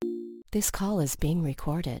This call is being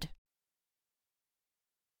recorded.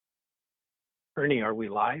 Ernie, are we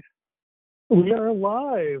live? We are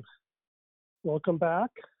live. Welcome back.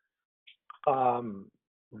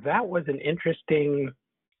 That was an interesting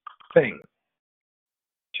thing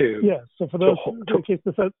to. Yeah. So for those, in case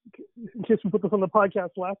we put this on the podcast,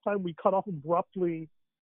 last time we cut off abruptly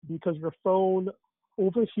because your phone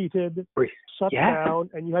overheated, shut down,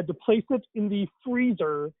 and you had to place it in the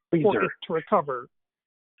freezer for it to recover.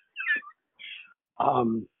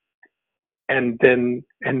 And then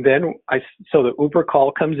so the Uber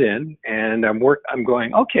call comes in, and I'm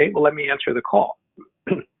going, okay, well, let me answer the call.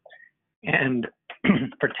 And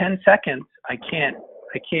for 10 seconds, I can't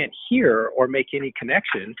hear or make any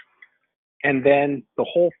connection. And then the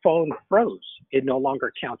whole phone froze. It no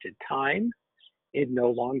longer counted time. It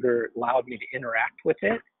no longer allowed me to interact with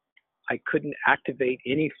it. I couldn't activate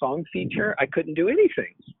any phone feature. I couldn't do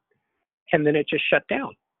anything. And then it just shut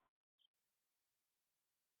down.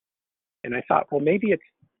 And I thought, well, maybe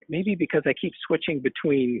because I keep switching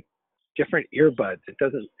between different earbuds, it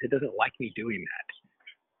doesn't like me doing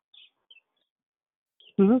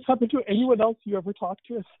that. Does this happen to anyone else you ever talk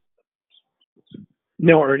to?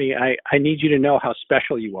 No, Ernie, I need you to know how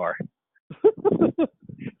special you are.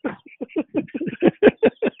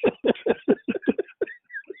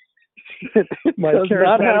 My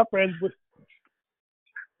charismatic friends would.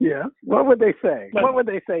 Yeah. What would they say? What would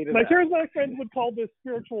they say to my that? charismatic friends would call this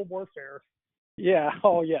spiritual warfare. Yeah.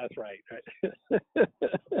 Oh, yes. Right.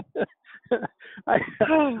 I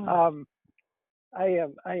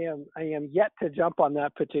am yet to jump on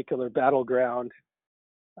that particular battleground.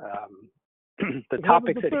 The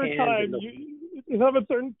topics at hand. If you have a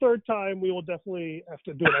third time, we will definitely have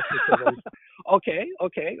to do an exorcism. Okay.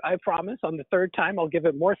 I promise. On the third time, I'll give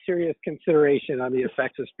it more serious consideration on the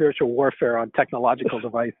effects of spiritual warfare on technological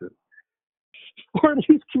devices, or at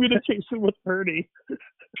least communication with Ernie.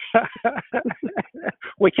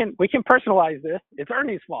 We can personalize this. It's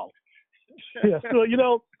Ernie's fault. Yeah. So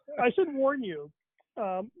I should warn you.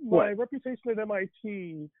 My reputation at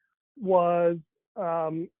MIT was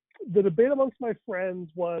the debate amongst my friends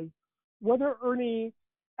was whether Ernie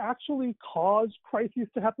actually caused crises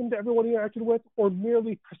to happen to everyone he interacted with or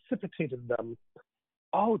merely precipitated them.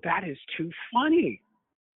 Oh, that is too funny.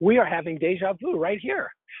 We are having deja vu right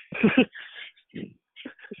here.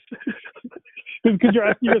 Because you're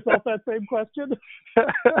asking yourself that same question?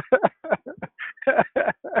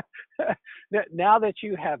 Now that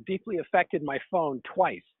you have deeply affected my phone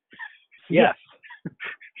twice. Yes.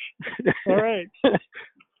 All right.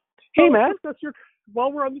 Hey, man.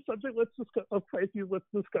 While we're on the subject, of crises, let's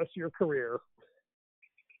discuss your career.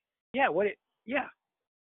 Yeah. Yeah.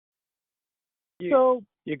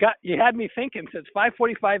 You had me thinking since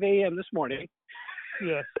 5:45 a.m. this morning.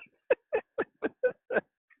 Yes.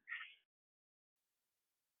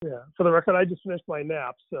 Yeah. For the record, I just finished my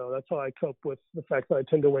nap, so that's how I cope with the fact that I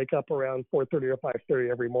tend to wake up around 4:30 or 5:30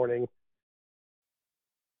 every morning.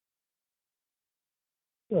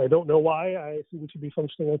 I don't know why. I seem to be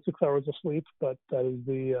functioning on 6 hours of sleep, but that is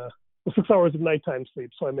the 6 hours of nighttime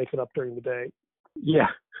sleep, so I make it up during the day. Yeah.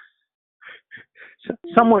 So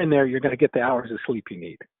somewhere in there, you're going to get the hours of sleep you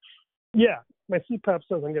need. Yeah. My CPAP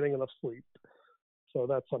says I'm getting enough sleep, so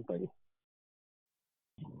that's something.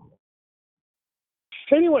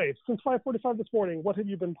 Anyway, since 5:45 this morning, what have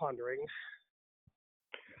you been pondering?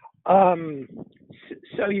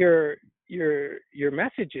 So your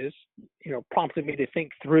messages, prompted me to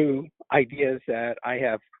think through ideas that I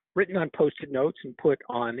have written on Post-it notes and put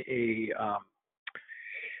on a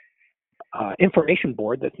information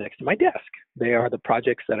board that's next to my desk. They are the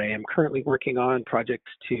projects that I am currently working on,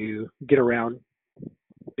 projects to get around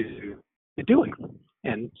to doing.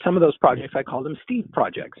 And some of those projects, I call them Steve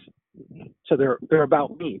projects. So they're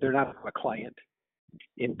about me. They're not about a client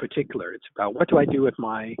in particular. It's about what do I do with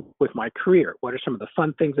my career? What are some of the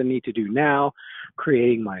fun things I need to do now?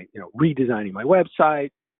 Creating redesigning my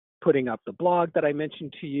website, putting up the blog that I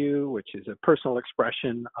mentioned to you, which is a personal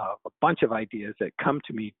expression of a bunch of ideas that come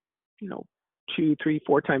to me, 2, 3,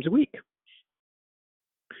 4 times a week.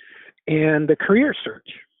 And the career search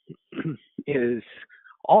is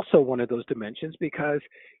also one of those dimensions because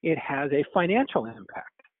it has a financial impact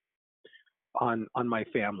on my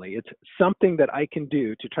family. It's something that I can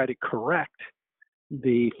do to try to correct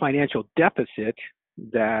the financial deficit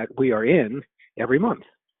that we are in every month.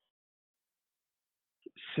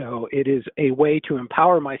 So it is a way to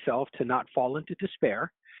empower myself to not fall into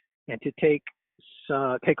despair and to take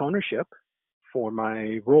ownership for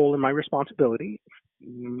my role and my responsibility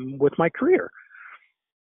with my career.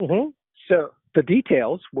 Mm-hmm. So the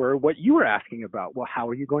details were what you were asking about. Well, how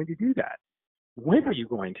are you going to do that? when are you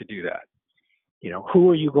going to do that? Who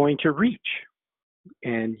are you going to reach?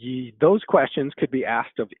 And those questions could be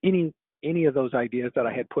asked of any of those ideas that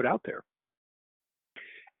I had put out there.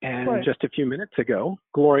 And Right. just a few minutes ago,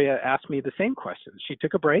 Gloria asked me the same questions. She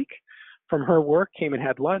took a break from her work, came and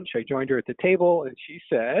had lunch. I joined her at the table, and she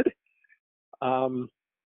said,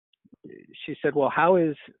 well, how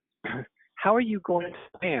are you going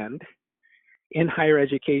to land in higher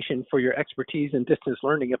education for your expertise in distance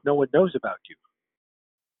learning if no one knows about you?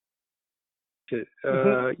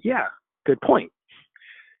 Yeah, good point.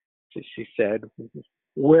 So she said,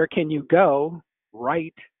 where can you go?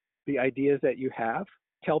 Write the ideas that you have,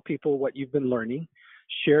 tell people what you've been learning,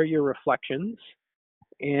 share your reflections,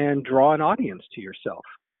 and draw an audience to yourself.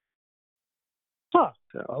 Huh.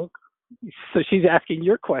 So she's asking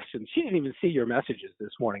your questions. She didn't even see your messages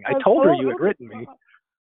this morning. I told her you had written me.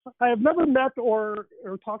 I have never met or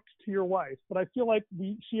talked to your wife, but I feel like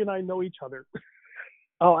she and I know each other.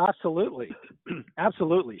 Oh, absolutely.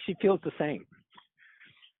 Absolutely. She feels the same.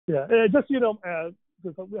 Yeah. Just, we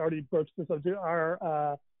already broached this subject.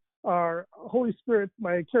 Our Holy Spirit,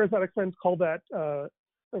 my charismatic friends call that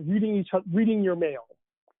reading your mail.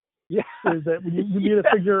 Yeah. Is that when you meet a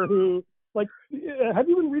figure who, like, have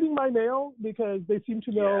you been reading my mail? Because they seem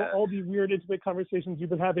to know all the weird, intimate conversations you've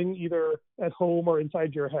been having either at home or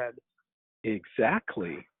inside your head.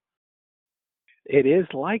 Exactly. It is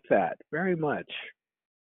like that, very much.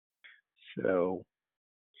 So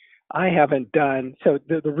I haven't done, so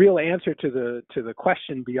the real answer to the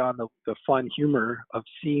question beyond the fun humor of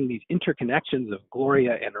seeing these interconnections of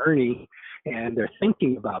Gloria and Ernie and their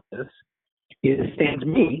thinking about this stands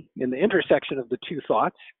me in the intersection of the two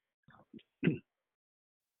thoughts.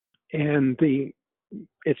 And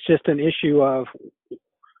it's just an issue of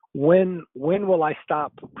when will I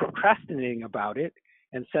stop procrastinating about it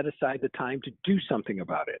and set aside the time to do something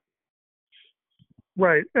about it?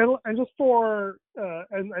 Right. And just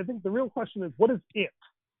and I think the real question is, what is it?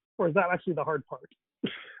 Or is that actually the hard part?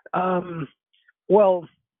 Well,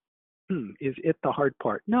 is it the hard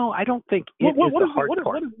part? No, I don't think it is the hard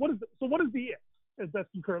part. So what is the it, as best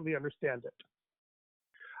you currently understand it?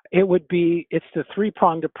 It's the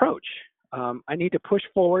three-pronged approach. I need to push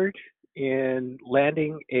forward in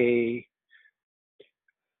landing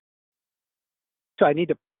so I need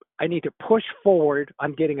to push forward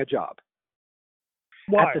on getting a job.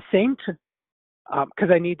 Why? At the same time, because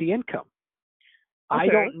I need the income. Okay. I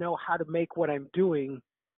don't know how to make what I'm doing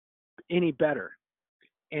any better.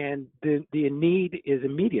 And the need is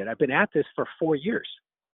immediate. I've been at this for 4 years.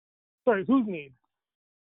 Sorry, whose need?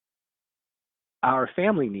 Our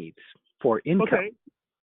family needs for income. Okay.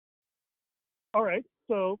 All right.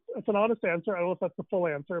 So it's an honest answer. I don't know if that's the full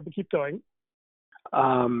answer, but keep going.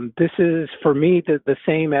 This is, for me, the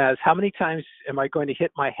same as how many times am I going to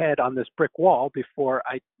hit my head on this brick wall before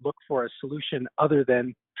I look for a solution other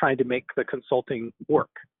than trying to make the consulting work?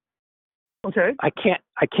 Okay. I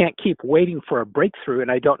can't keep waiting for a breakthrough, and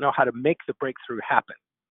I don't know how to make the breakthrough happen.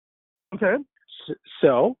 Okay.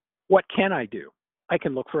 So what can I do? I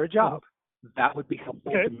can look for a job. That would be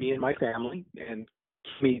helpful to me and my family and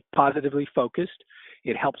keep me positively focused.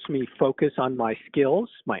 It helps me focus on my skills,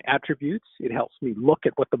 my attributes. It helps me look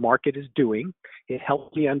at what the market is doing. It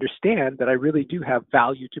helps me understand that I really do have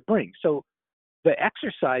value to bring. So the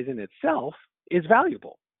exercise in itself is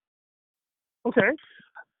valuable. Okay.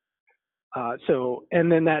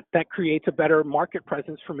 And then that creates a better market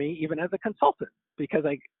presence for me, even as a consultant, because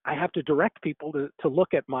I have to direct people to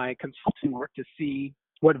look at my consulting work to see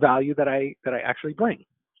what value that I actually bring.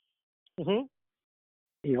 Mm-hmm.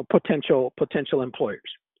 Potential employers.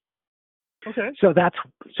 Okay. So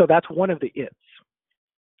that's one of the its.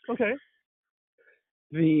 Okay.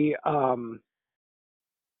 The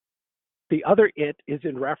other it is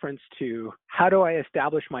in reference to how do I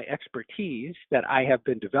establish my expertise that I have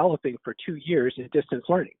been developing for 2 years in distance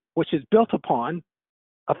learning, which is built upon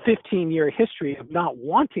a 15-year history of not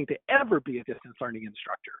wanting to ever be a distance learning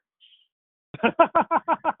instructor.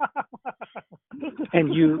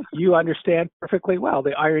 And you understand perfectly well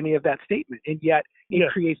the irony of that statement, and yet it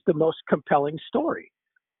creates the most compelling story.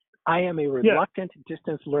 I am a reluctant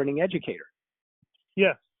distance learning educator.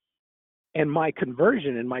 Yes. And my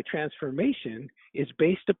conversion and my transformation is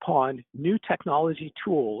based upon new technology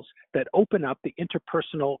tools that open up the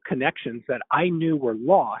interpersonal connections that I knew were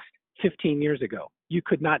lost 15 years ago. You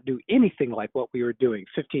could not do anything like what we were doing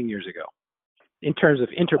 15 years ago in terms of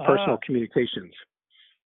interpersonal communications.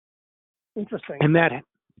 Interesting. And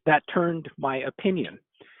that turned my opinion.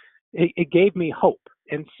 It gave me hope.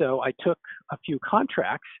 And so I took a few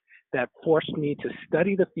contracts that forced me to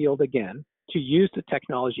study the field again, to use the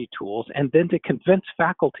technology tools, and then to convince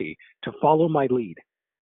faculty to follow my lead.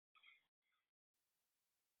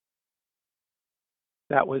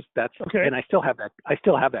 That's okay. And I still have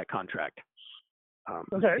that contract.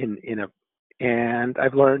 Okay. And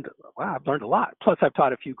I've learned a lot. Plus, I've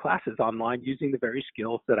taught a few classes online using the very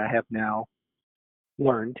skills that I have now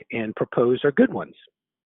learned and proposed are good ones.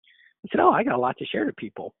 I said, I got a lot to share to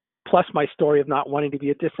people. Plus, my story of not wanting to be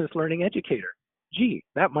a distance learning educator. Gee,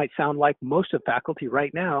 that might sound like most of faculty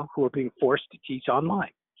right now who are being forced to teach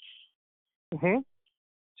online. Mm-hmm.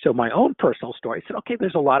 So my own personal story, I said, okay,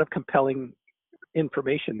 there's a lot of compelling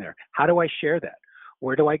information there. How do I share that?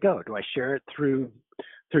 Where do I go? Do I share it through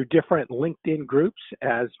different LinkedIn groups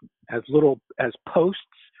as posts,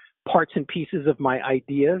 parts and pieces of my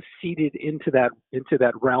ideas seeded into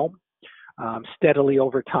that realm steadily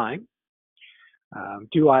over time?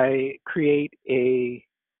 Do I create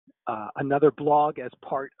another blog as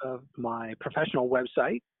part of my professional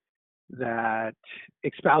website that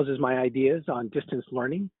espouses my ideas on distance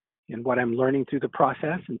learning and what I'm learning through the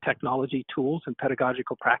process and technology tools and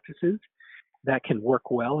pedagogical practices that can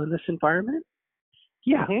work well in this environment?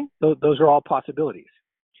 Yeah, mm-hmm. those are all possibilities.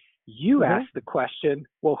 You mm-hmm. asked the question,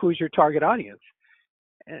 well, who's your target audience?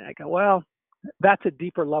 And I go, well, that's a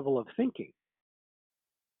deeper level of thinking.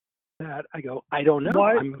 That I go, I don't know.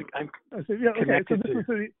 Why? I'm I said, yeah, connected okay, so this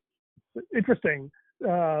is interesting.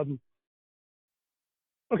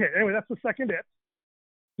 Okay, anyway, that's the second it.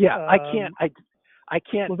 Yeah, I can't.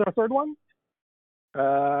 Was there a third one?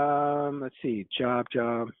 Let's see, job.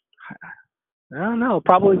 I don't know.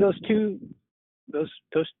 Probably those two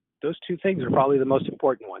things are probably the most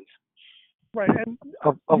important ones. Right, and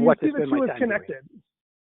of what has been my time connected. Doing.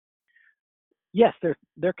 Yes,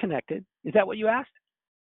 they're connected. Is that what you asked?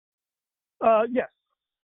 Yes.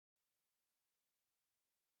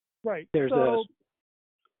 Right. So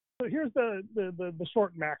here's the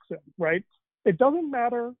short maxim, right? It doesn't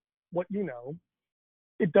matter what you know.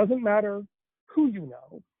 It doesn't matter who you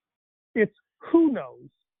know. It's who knows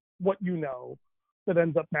what you know that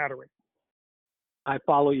ends up mattering. I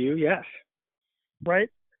follow you, yes.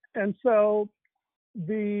 Right? And so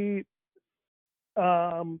the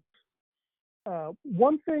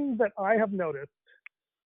one thing that I have noticed,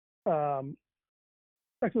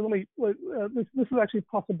 actually, this is actually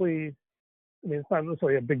possibly, I mean, it's not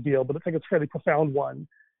necessarily a big deal, but I think it's a fairly profound one.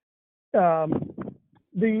 The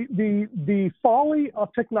folly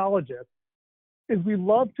of technologists is we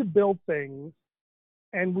love to build things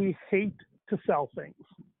and we hate to sell things.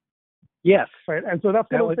 Yes. Right. And so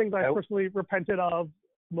that's one of the things I personally repented of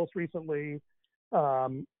most recently.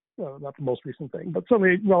 Well, not the most recent thing, but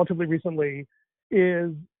certainly relatively recently,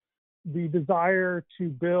 is the desire to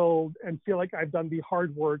build and feel like I've done the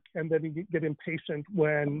hard work and then get impatient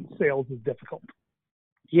when sales is difficult.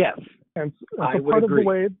 Yes. And so I would part agree. of the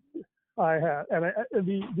way I have, and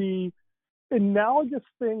the analogous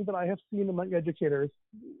thing that I have seen among educators,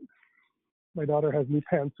 my daughter has new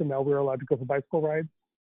pants and now we're allowed to go for bicycle rides.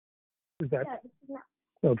 Is that?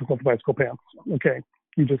 No, to go for bicycle pants. Okay.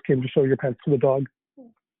 You just came to show your pants to the dog?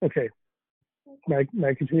 Okay. May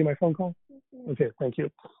I continue my phone call? Okay, thank you.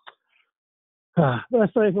 The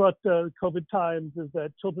nice thing about COVID times is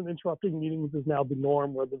that children interrupting meetings is now the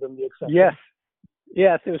norm rather than the exception.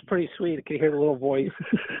 Yes, it was pretty sweet. I could hear the little voice.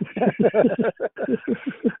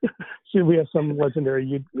 See, we have some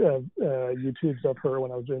legendary YouTubes of her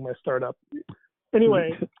when I was doing my startup.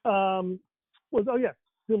 Anyway, the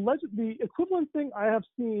equivalent thing I have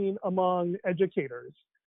seen among educators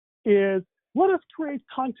is, let us create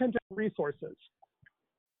content and resources.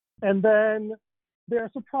 And then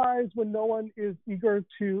they're surprised when no one is eager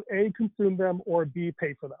to A, consume them, or B,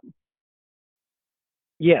 pay for them.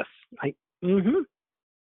 Yes.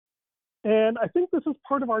 And I think this is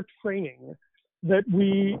part of our training, that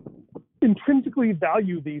we intrinsically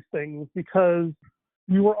value these things because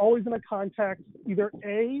we were always in a context, either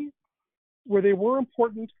A, where they were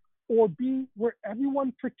important, or B, where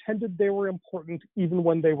everyone pretended they were important even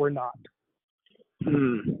when they were not.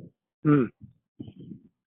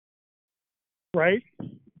 Right?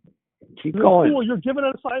 Keep going. School, you're given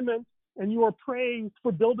an assignment and you are praised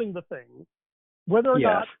for building the thing, whether or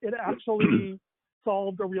not it actually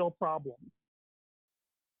solved a real problem.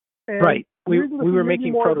 And right. We were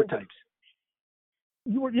making prototypes.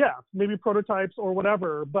 Maybe prototypes or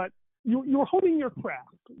whatever, but you were honing your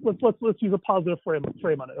craft. Let's use a positive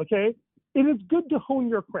frame on it, okay? It is good to hone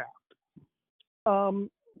your craft.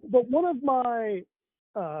 But one of my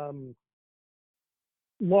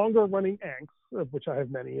longer running angst, of which I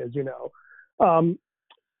have many, as you know,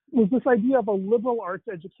 was this idea of a liberal arts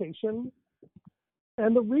education.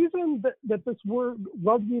 And the reason that this word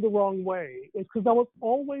rubbed me the wrong way is because I was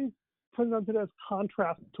always presented as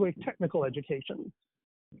contrast to a technical education.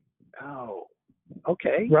 Oh,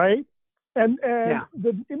 okay. Right? And Yeah.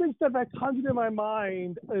 the image that conjured in my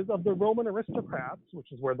mind is of the Roman aristocrats,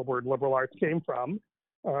 which is where the word liberal arts came from,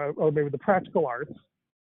 or maybe the practical arts,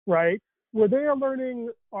 right? Where they are learning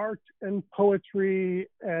art and poetry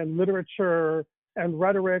and literature and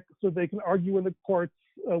rhetoric so they can argue in the courts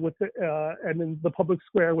and in the public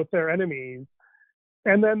square with their enemies.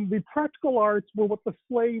 And then the practical arts were what the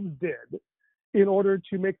slaves did in order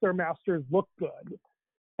to make their masters look good.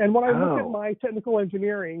 And when I look at my technical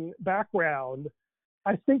engineering background,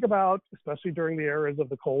 I think about, especially during the eras of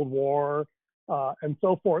the Cold War and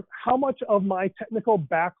so forth, how much of my technical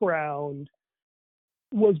background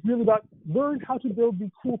was really about learn how to build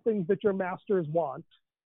the cool things that your masters want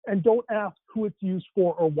and don't ask who it's used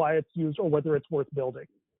for or why it's used or whether it's worth building.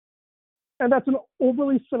 And that's an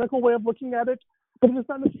overly cynical way of looking at it, but it's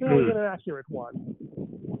not necessarily an accurate one.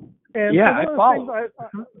 And yeah, one of I the follow.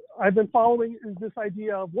 things I've been following is this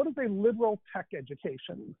idea of what is a liberal tech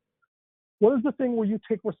education? What is the thing where you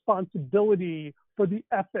take responsibility for the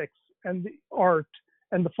ethics and the art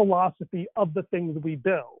and the philosophy of the things we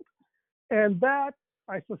build? And that,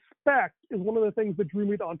 I suspect, is one of the things that drew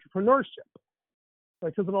me to entrepreneurship.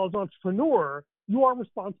 Because as an entrepreneur, you are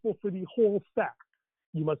responsible for the whole stack.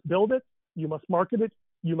 You must build it, you must market it,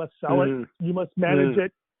 you must sell it, you must manage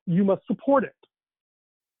it, you must support it.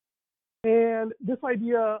 And this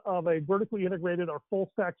idea of a vertically integrated or full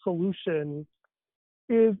stack solution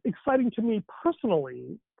is exciting to me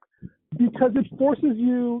personally because it forces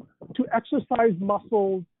you to exercise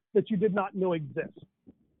muscles that you did not know exist.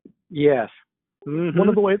 Yes. One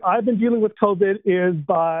of the ways I've been dealing with COVID is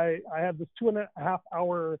I have this 2.5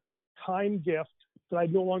 hour time gift that I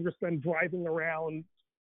no longer spend driving around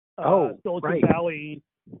Silicon Valley,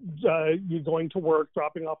 going to work,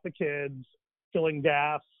 dropping off the kids, filling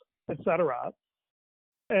gas, etc.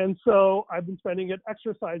 And so I've been spending it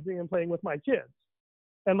exercising and playing with my kids.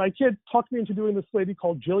 And my kid talked me into doing this lady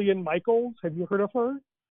called Jillian Michaels. Have you heard of her?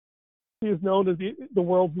 She is known as the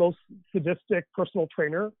world's most sadistic personal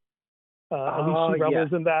trainer. At least she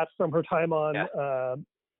revels in that from her time on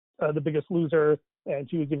The Biggest Loser, and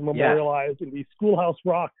she was even memorialized in the Schoolhouse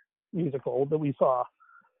Rock musical that we saw.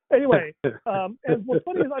 Anyway, and what's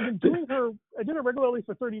funny is I did it regularly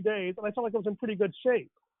for 30 days, and I felt like I was in pretty good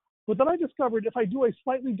shape. But then I discovered if I do a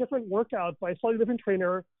slightly different workout by a slightly different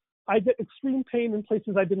trainer, I get extreme pain in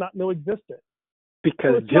places I did not know existed.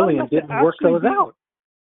 Because Jillian didn't work those out.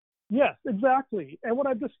 Yes, exactly. And what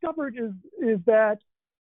I've discovered is that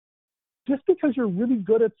just because you're really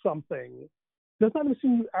good at something does not mean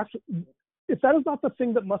you actually, if that is not the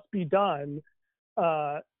thing that must be done,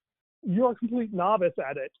 you're a complete novice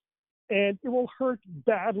at it. And it will hurt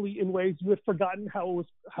badly in ways you had forgotten how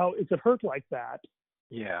it could hurt like that.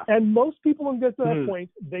 Yeah. And most people when they get to that point,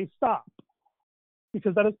 they stop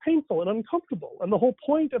because that is painful and uncomfortable. And the whole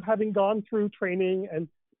point of having gone through training and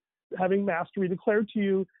having mastery declared to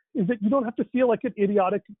you is that you don't have to feel like an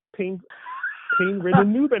idiotic,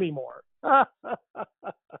 pain-ridden noob anymore.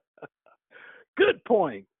 Good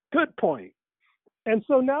point. Good point. And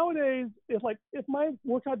so nowadays, if my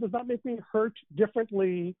workout does not make me hurt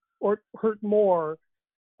differently or hurt more,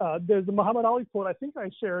 there's a Muhammad Ali quote I think I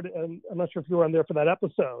shared, and I'm not sure if you were on there for that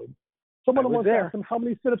episode. Someone once asked him, how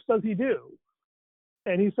many sit-ups does he do?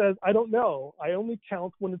 And he says, I don't know. I only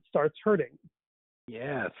count when it starts hurting.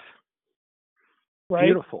 Yes. Right?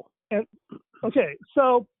 Beautiful. And okay,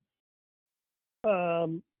 so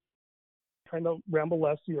trying to ramble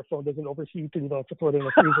less so your phone doesn't overheat and you don't have to throw it in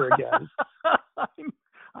the freezer again.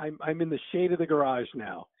 I'm in the shade of the garage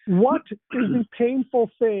now. What is the painful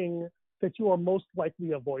thing that you are most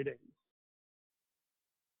likely avoiding?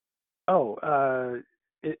 Oh,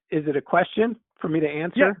 is it a question for me to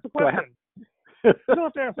answer? Yes, it's a question. You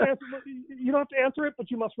don't have to answer it, but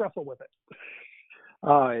you must wrestle with it.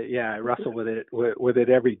 I wrestle with it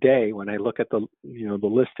every day when I look at the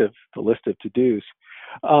list of to-dos.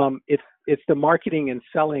 It's the marketing and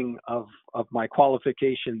selling of my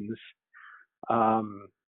qualifications. And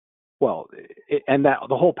that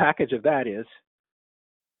the whole package of that is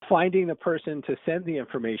finding the person to send the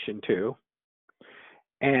information to,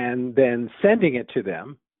 and then sending it to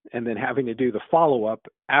them, and then having to do the follow-up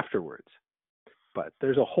afterwards. But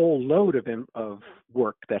there's a whole load of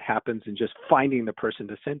work that happens in just finding the person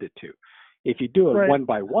to send it to. If you do it one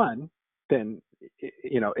by one, then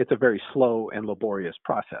it's a very slow and laborious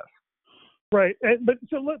process. Right, but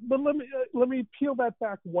let me peel that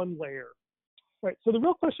back one layer. Right. So the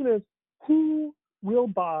real question is, who will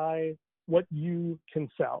buy what you can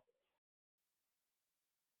sell?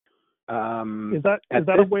 Is that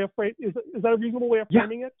a way of is that a reasonable way of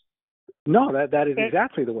framing it? No, that is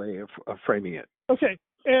exactly the way of framing it. Okay,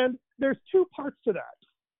 and there's two parts to that.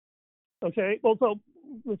 Okay, well, so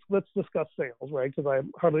let's discuss sales, right? Because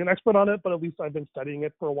I'm hardly an expert on it, but at least I've been studying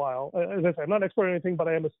it for a while. As I said, I'm not an expert on anything, but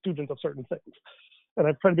I am a student of certain things, and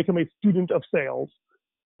I've tried to become a student of sales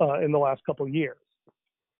in the last couple of years.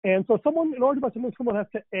 And so, in order to buy something, someone has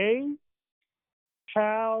to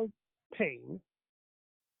have pain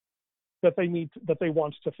that they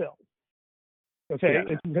want to fill. Okay, yeah.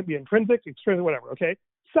 It can be intrinsic, extrinsic, whatever. Okay.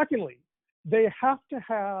 Secondly, they have to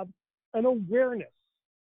have an awareness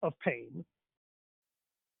of pain.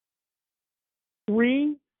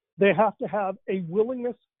 3, they have to have a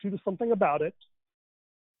willingness to do something about it.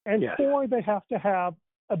 And 4, they have to have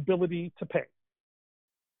ability to pay.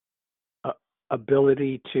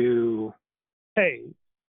 Ability to pay.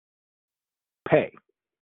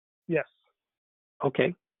 Yes.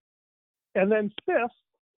 Okay. And then 5th,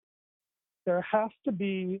 there has to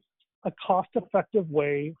be a cost-effective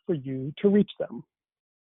way for you to reach them.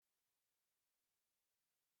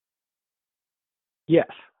 Yes.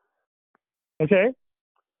 Okay.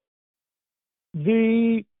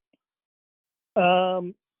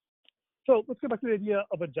 So let's go back to the idea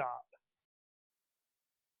of a job.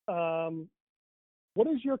 What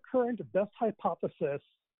is your current best hypothesis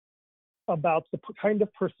about the kind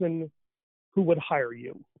of person who would hire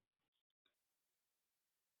you?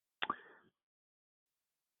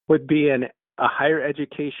 Would be a higher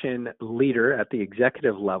education leader at the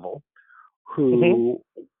executive level who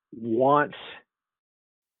wants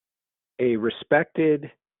a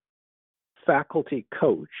respected faculty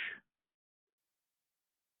coach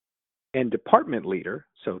and department leader,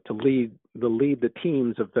 so to lead the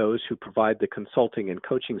teams of those who provide the consulting and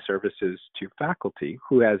coaching services to faculty,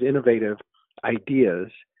 who has innovative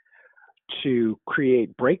ideas to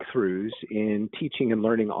create breakthroughs in teaching and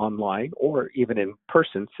learning online or even in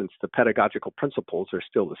person, since the pedagogical principles are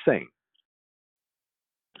still the same,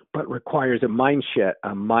 but requires a mind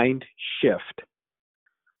shift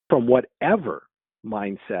from whatever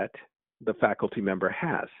mindset the faculty member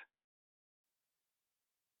has.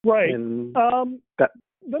 Right. And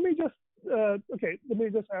let me just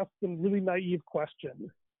ask a really naive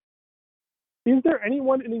question. Is there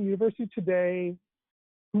anyone in a university today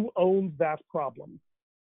who owns that problem?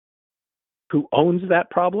 Who owns that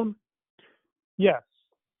problem? Yes.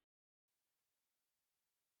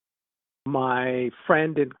 My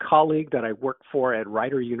friend and colleague that I work for at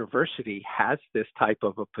Rider University has this type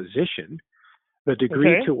of a position. The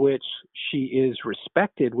degree to which she is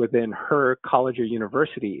respected within her college or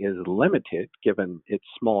university is limited, given its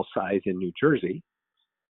small size in New Jersey.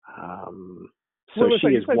 She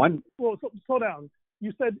is one. Well, slow down.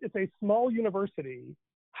 You said it's a small university.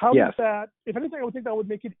 How does that? If anything, I would think that would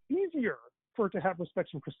make it easier for her to have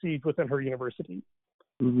respect and prestige within her university.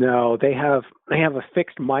 No, they have a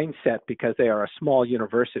fixed mindset because they are a small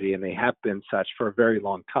university and they have been such for a very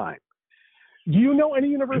long time. Do you know any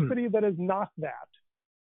university that is not that?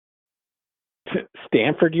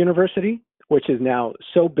 Stanford University, which is now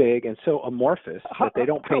so big and so amorphous that they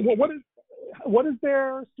don't pay. What is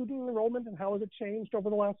their student enrollment and how has it changed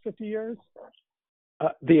over the last 50 years?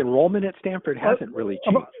 The enrollment at Stanford hasn't really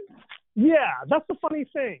changed. Yeah, that's the funny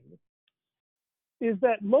thing, is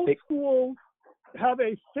that most schools have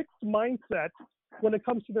a fixed mindset when it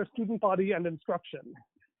comes to their student body and instruction.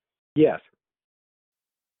 Yes.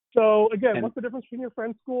 So again, what's the difference between your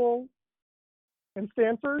friend's school and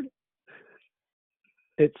Stanford?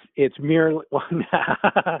 It's merely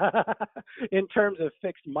in terms of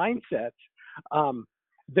fixed mindsets.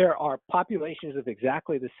 There are populations of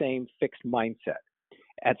exactly the same fixed mindset.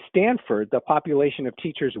 At Stanford, the population of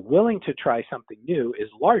teachers willing to try something new is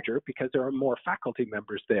larger because there are more faculty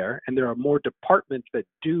members there, and there are more departments that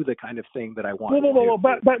do the kind of thing that I want to do.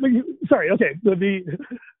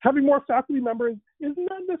 Having more faculty members is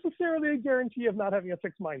not necessarily a guarantee of not having a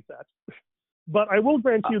fixed mindset. But I will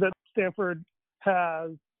grant you that Stanford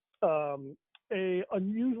has a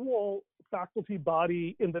unusual faculty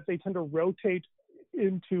body in that they tend to rotate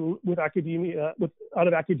out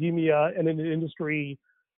of academia and in the industry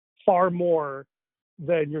far more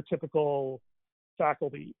than your typical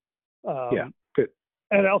faculty. Good.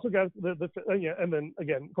 And also got and then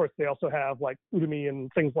again, of course, they also have like Udemy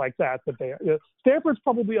and things like that. Stanford's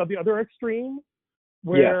probably on the other extreme,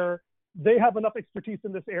 where they have enough expertise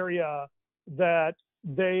in this area that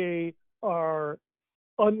they are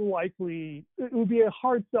unlikely. It would be a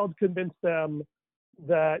hard sell to convince them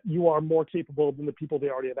that you are more capable than the people they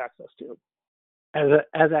already have access to.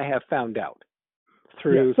 As I have found out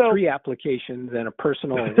through 3 applications and a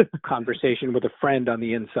personal conversation with a friend on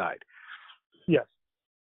the inside.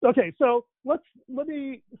 Okay, so let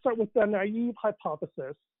me start with the naive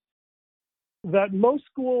hypothesis that most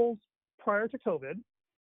schools prior to COVID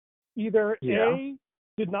either Yeah. A,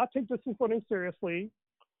 did not take distance learning seriously,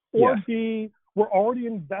 or Yes. B, were already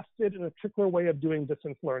invested in a particular way of doing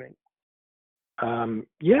distance learning.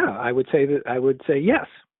 Yeah, I would say yes.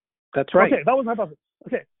 That's right. Okay, that was my hypothesis.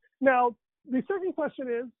 Okay, now the second question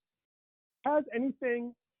is, has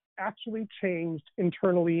anything actually changed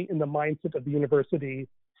internally in the mindset of the university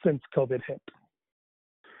since COVID hit?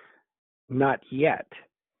 Not yet.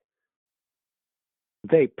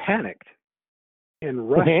 They panicked and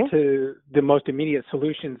rushed Mhm. to the most immediate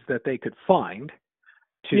solutions that they could find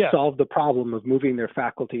to Yeah. solve the problem of moving their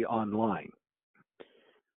faculty online.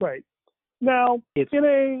 Right. Now, It's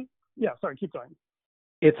sorry, keep going.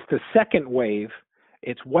 it's the second wave.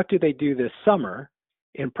 It's what do they do this summer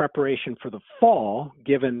in preparation for the fall,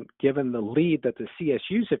 given the lead that the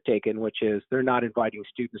CSUs have taken, which is they're not inviting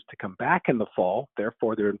students to come back in the fall,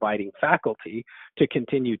 therefore they're inviting faculty to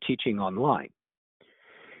continue teaching online.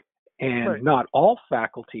 And Right. not all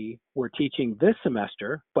faculty were teaching this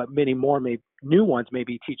semester, but many more new ones may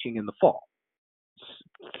be teaching in the fall.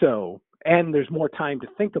 So, and there's more time to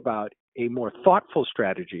think about a more thoughtful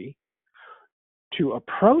strategy to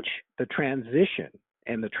approach the transition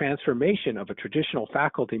and the transformation of a traditional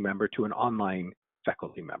faculty member to an online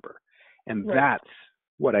faculty member. And Right. that's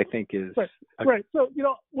what I think is Right. So,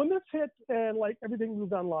 when this hit and like everything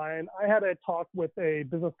moved online, I had a talk with a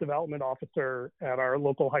business development officer at our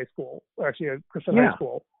local high school, actually a Christian high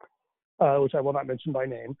school, which I will not mention by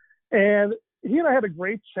name. And he and I had a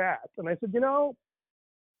great chat. And I said,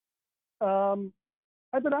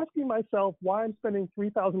 I've been asking myself why I'm spending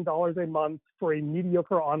 $3,000 a month for a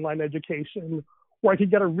mediocre online education where I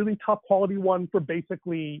could get a really top quality one for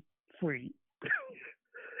basically free.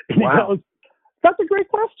 And he goes, that's a great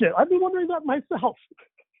question. I've been wondering that myself.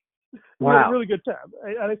 We had a really good time.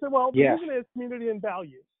 And I said, well, the reason is community and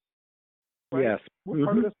values. Right? Yes. We're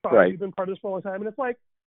part of this project. We've been part of this for a long time. And it's like,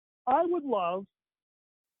 I would love,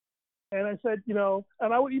 and I said,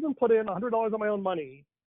 and I would even put in $100 of my own money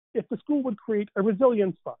if the school would create a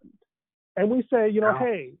resilience fund. And we say,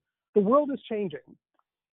 hey, the world is changing.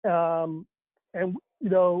 And, we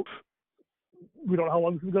don't know how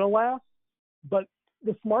long this is going to last, but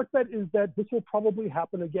the smart bet is that this will probably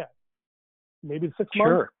happen again. Maybe 6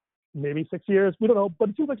 months, maybe 6 years, we don't know, but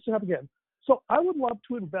it seems like it's going to happen again. So I would love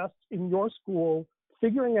to invest in your school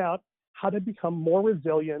figuring out how to become more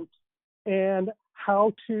resilient and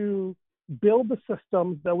how to build the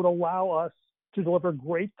systems that would allow us to deliver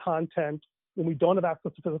great content when we don't have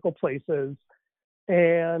access to physical places,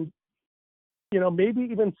 and maybe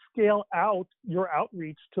even scale out your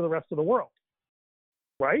outreach to the rest of the world,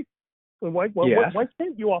 right? And why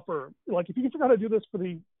can't you offer, like, if you can figure out how to do this for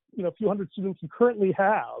the few hundred students you currently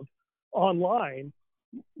have online,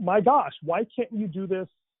 my gosh, why can't you do this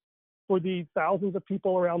for the thousands of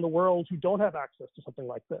people around the world who don't have access to something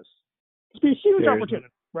like this? It's be a huge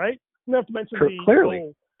opportunity, right? You have to mention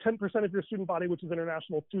the 10% of your student body, which is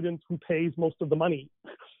international students, who pays most of the money,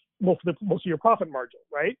 most of your profit margin,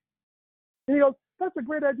 right? And he goes, that's a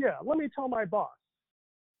great idea. Let me tell my boss.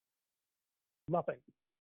 Nothing.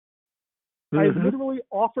 I literally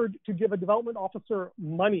offered to give a development officer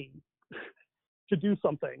money to do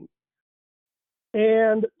something.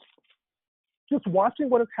 And just watching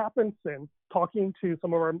what has happened since, talking to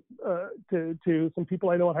some of our, to some people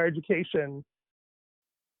I know in higher education,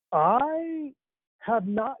 I have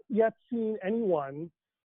not yet seen anyone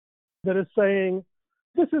that is saying,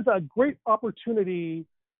 this is a great opportunity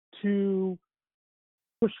to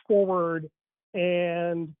push forward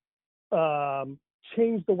and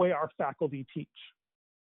change the way our faculty teach.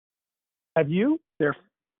 Have you? They're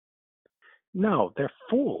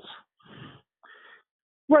fools.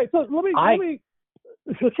 Right. So let me.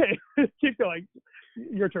 Okay, keep going.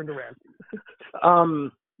 Your turn to rant.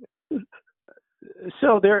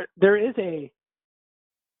 So there is a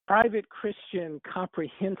private Christian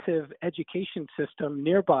comprehensive education system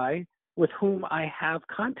nearby with whom I have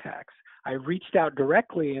contacts. I reached out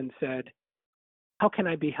directly and said, how can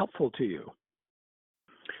I be helpful to you?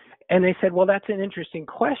 And they said, well, that's an interesting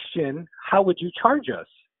question. How would you charge us?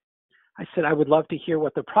 I said, I would love to hear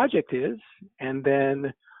what the project is and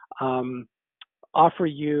then offer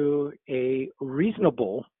you a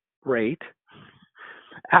reasonable rate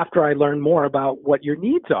after I learn more about what your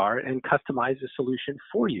needs are and customize a solution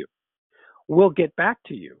for you. We'll get back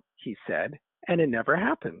to you, he said, and it never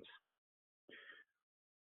happens.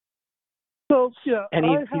 So, yeah. And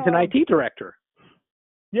he's an IT director.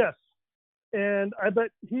 Yes. And I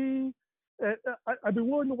bet I'd be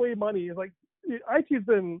willing to weigh money. Like, IT's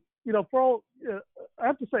been for all, I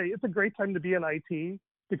have to say, it's a great time to be in IT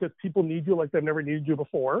because people need you like they've never needed you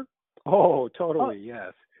before. Oh, totally,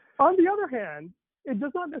 yes. On the other hand, it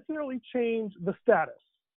does not necessarily change the status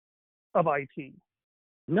of IT.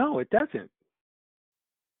 No, it doesn't.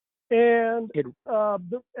 And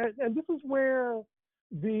and this is where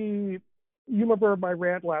you remember my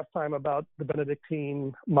rant last time about the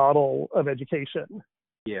Benedictine model of education.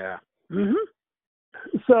 Yeah. Mm-hmm.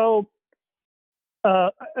 So,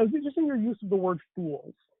 I was interested in your use of the word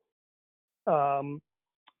fools.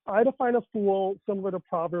 I define a fool, similar to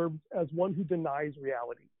Proverbs, as one who denies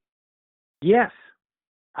reality. Yes,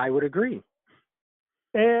 I would agree.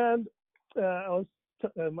 And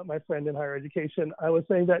my friend in higher education, I was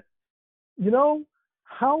saying that,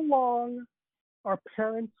 how long are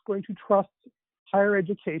parents going to trust higher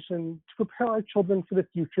education to prepare our children for the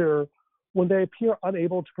future when they appear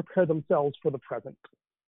unable to prepare themselves for the present?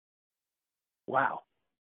 Wow.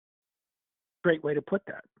 Great way to put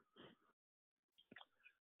that.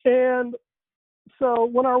 And so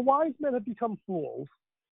when our wise men have become fools,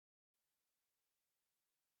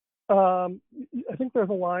 I think there's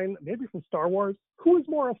a line, maybe from Star Wars, who is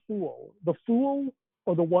more a fool, the fool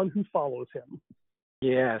or the one who follows him?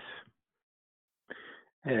 Yes.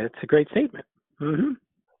 It's a great statement. Mm-hmm.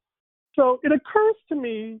 So it occurs to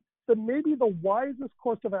me that maybe the wisest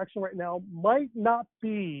course of action right now might not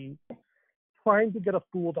be trying to get a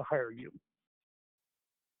fool to hire you.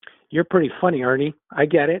 You're pretty funny, Ernie. I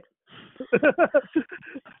get it.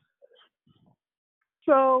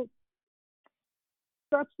 So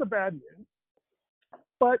that's the bad news.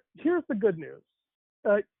 But here's the good news.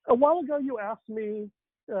 A while ago, you asked me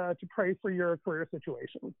to pray for your career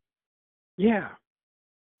situation. Yeah.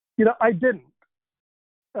 I didn't.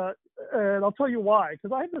 And I'll tell you why.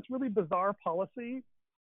 Because I have this really bizarre policy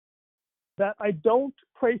that I don't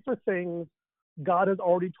pray for things God has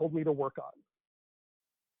already told me to work on.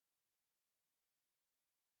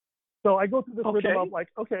 So I go through this rhythm of like,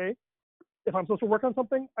 okay, if I'm supposed to work on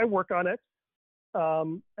something, I work on it.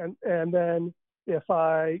 And then if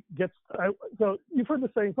so you've heard the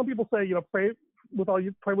saying, some people say, pray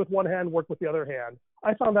with one hand, work with the other hand.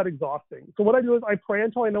 I found that exhausting. So what I do is I pray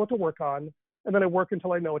until I know what to work on, and then I work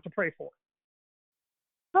until I know what to pray for.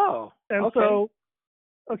 Oh, and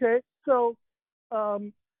okay. So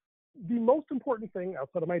the most important thing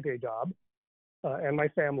outside of my day job and my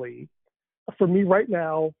family for me right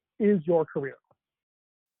now is your career.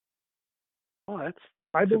 Oh,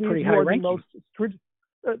 I believe you are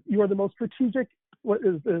you are the most strategic. What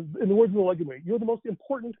is in the words of the Legumui, you're the most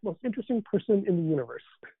important, most interesting person in the universe.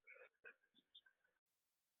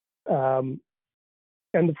 And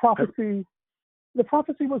the prophecy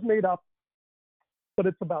was made up, but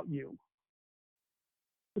it's about you.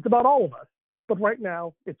 It's about all of us, but right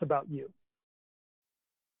now it's about you.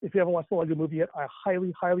 If you haven't watched the Lego Movie yet, I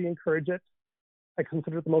highly, highly encourage it. I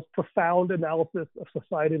consider it the most profound analysis of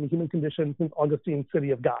society and the human condition since Augustine's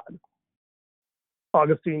City of God.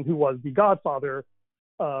 Augustine, who was the godfather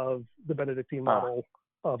of the Benedictine model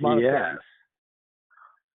of monasteries.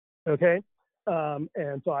 Yes. Okay?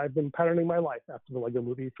 And so I've been patterning my life after the Lego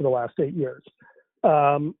Movie for the last 8 years.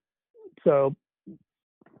 So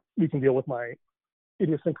we can deal with my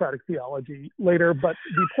idiosyncratic theology later, but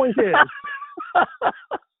the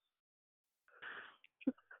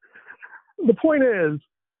point is,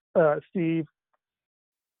 Steve,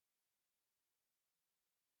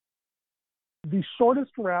 the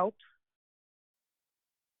shortest route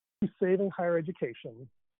to saving higher education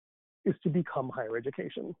is to become higher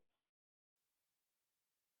education.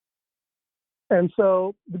 And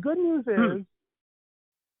so the good news is,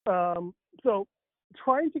 so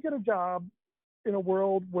trying to get a job in a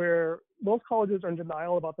world where most colleges are in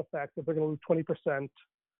denial about the fact that they're going to lose 20%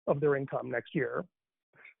 of their income next year.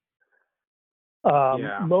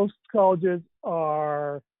 Most colleges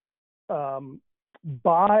are,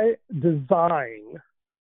 by design,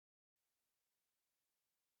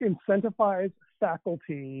 incentivize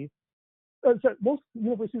faculty. Most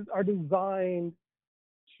universities are designed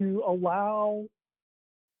to allow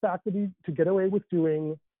faculty to get away with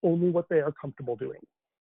doing only what they are comfortable doing.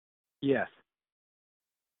 Yes.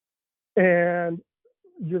 And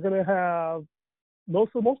you're going to have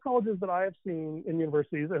most colleges that I have seen in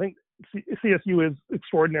universities, I think CSU is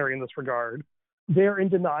extraordinary in this regard. They're in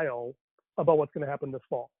denial about what's going to happen this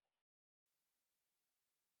fall.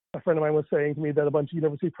 A friend of mine was saying to me that a bunch of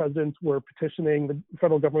university presidents were petitioning the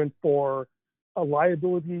federal government for a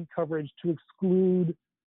liability coverage to exclude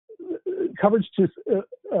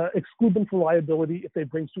them from liability if they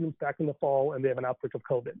bring students back in the fall and they have an outbreak of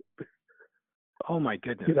COVID. Oh my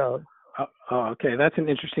goodness. Okay, that's an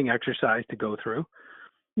interesting exercise to go through.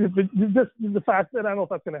 the fact that I don't know if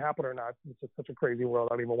that's going to happen or not. It's just such a crazy world.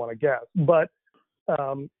 I don't even want to guess. But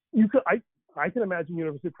I can imagine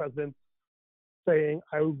university presidents saying,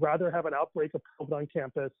 I would rather have an outbreak of COVID on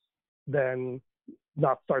campus than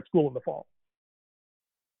not start school in the fall.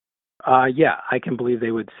 Yeah, I can believe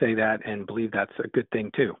they would say that and believe that's a good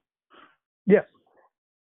thing too. Yes.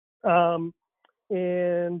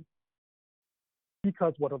 And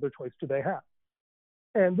because what other choice do they have?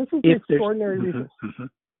 And this is the extraordinary reason.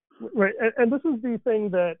 Right. And this is the thing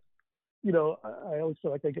that, I always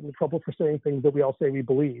feel like I get into trouble for saying things that we all say we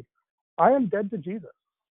believe. I am dead to Jesus.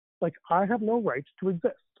 Like, I have no right to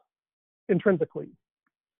exist intrinsically.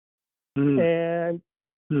 And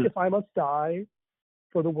if I must die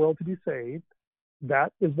for the world to be saved,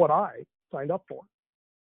 that is what I signed up for.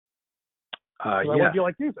 I want to be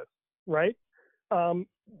like Jesus, right?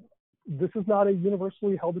 This is not a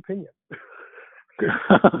universally held opinion.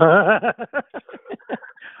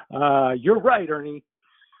 You're right, Ernie.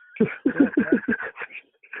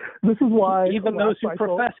 This is why even those who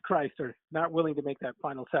profess Christ are not willing to make that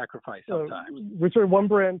final sacrifice sometimes. Richard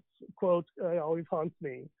Wurmbrandt's quote always haunts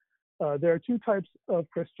me. There are two types of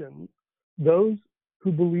Christians: those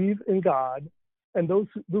who believe in God, and those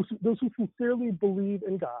who sincerely believe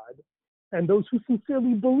in God, and those who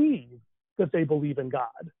sincerely believe that they believe in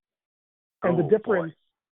God. And the difference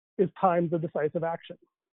is times of decisive action.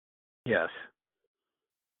 Yes.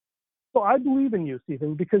 So I believe in you,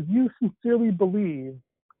 Stephen, because you sincerely believe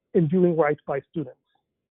in doing right by students.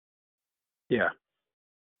 Yeah.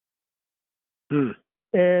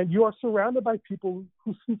 And you are surrounded by people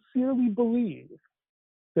who sincerely believe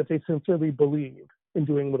that they sincerely believe in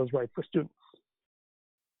doing what is right for students.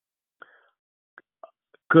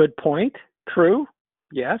 Good point. True.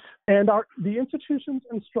 Yes. And the institutions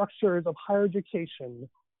and structures of higher education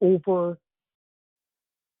for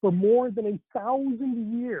more than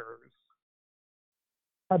 1,000 years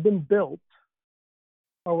have been built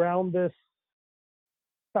around this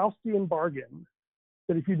Faustian bargain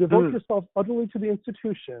that if you devote yourself utterly to the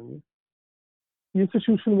institution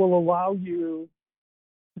will allow you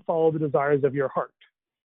to follow the desires of your heart.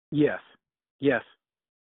 Yes. Yes.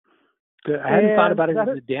 I hadn't thought about it as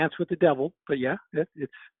a dance with the devil, but yeah,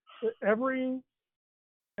 it's every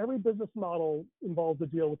business model involves a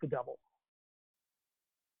deal with the devil.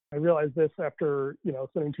 I realized this after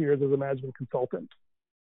spending 2 years as a management consultant.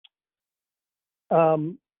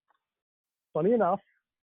 Funny enough,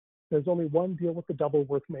 there's only one deal with the devil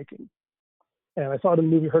worth making, and I saw it in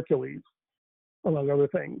the movie Hercules, among other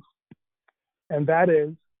things, and that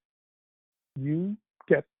is you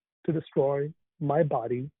get to destroy my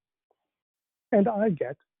body, and I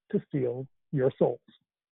get to steal your souls.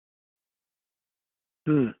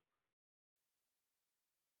 And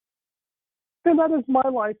that is my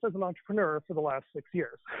life as an entrepreneur for the last 6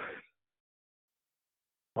 years.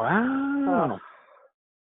 Wow.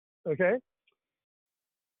 Okay.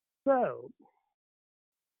 So,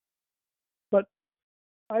 but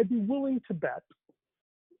I'd be willing to bet,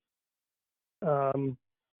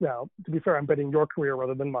 now, to be fair, I'm betting your career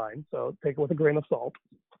rather than mine, so take it with a grain of salt.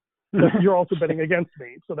 But you're also betting against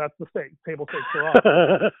me, so that's the stake. Table stakes are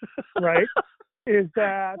off, right? Is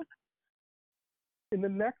that in the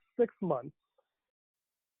next 6 months,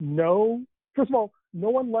 first of all, no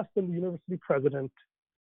one less than the university president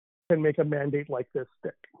can make a mandate like this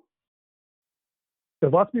stick.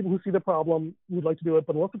 There's lots of people who see the problem, who'd like to do it,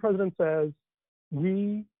 but unless the president says,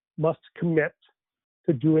 we must commit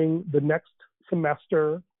to doing the next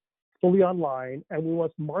semester fully online, and we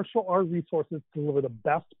must marshal our resources to deliver the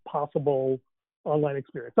best possible online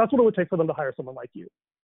experience. That's what it would take for them to hire someone like you.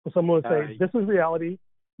 For someone to say, this is reality,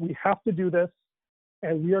 we have to do this,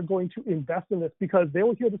 and we are going to invest in this, because they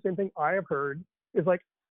will hear the same thing I have heard, is like,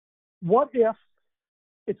 what if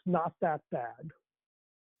it's not that bad?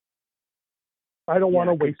 I don't want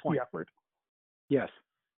to waste the effort. Yes.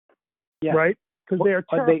 Yeah. Right? Because they are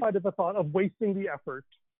terrified of the thought of wasting the effort.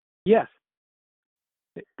 Yes.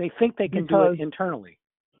 They think they can do it internally.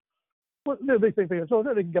 Well, they think so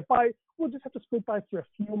they can get by. We'll just have to squeak by for a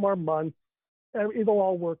few more months, and it'll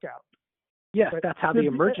all work out. Yes, right? That's how the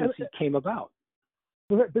emergency came about.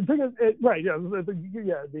 The thing is, right? Yeah,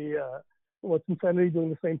 what's insanity doing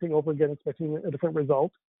the same thing over again, expecting a different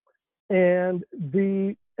result, and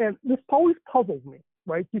this always puzzles me,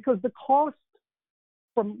 right? Because the cost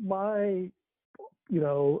from my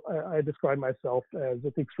I describe myself as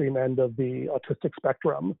at the extreme end of the autistic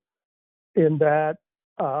spectrum, in that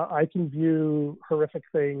I can view horrific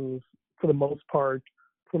things for the most part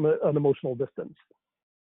from an emotional distance.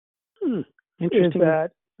 Interesting. Is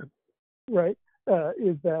that right?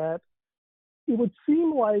 Is that it would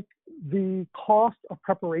seem like the cost of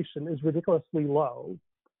preparation is ridiculously low,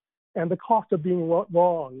 and the cost of being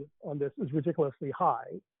wrong on this is ridiculously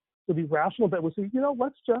high. So the rational bet would say,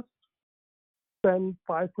 let's just spend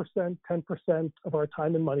 5%, 10% of our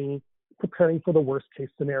time and money preparing for the worst case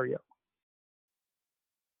scenario.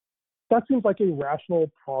 That seems like a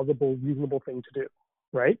rational, plausible, reasonable thing to do,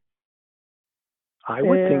 right? I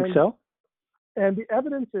would think so. And the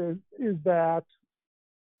evidence is that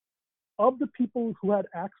of the people who had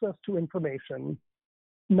access to information,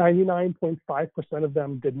 99.5% of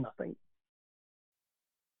them did nothing.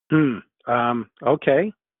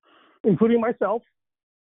 Okay. Including myself,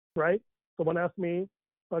 right? Someone asked me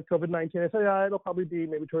about COVID-19. I said, yeah, it'll probably be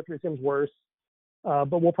maybe 2 or 3 times worse,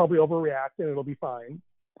 but we'll probably overreact and it'll be fine.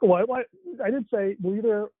 Well, I did say we'll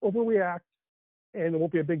either overreact and it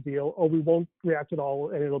won't be a big deal, or we won't react at all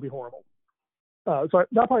and it'll be horrible. So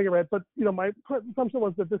that's how I get read. But my assumption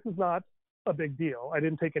was that this is not a big deal. I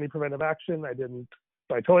didn't take any preventive action. I didn't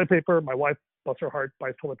buy toilet paper. My wife, bless her heart,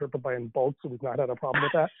 buys toilet paper by in bulk, so we've not had a problem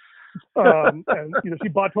with that. And she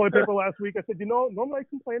bought toilet paper last week. I said, normally I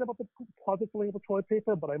complain about the closet filling up with toilet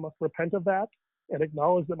paper, but I must repent of that and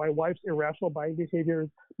acknowledge that my wife's irrational buying behaviors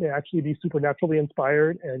may actually be supernaturally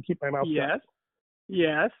inspired, and keep my mouth shut.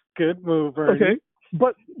 Yes, good move, Ernie. Okay,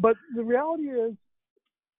 but the reality is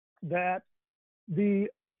that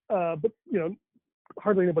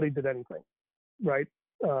hardly anybody did anything, right?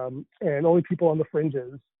 And only people on the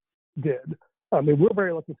fringes did. We're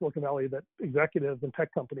very lucky in Silicon Valley that executives and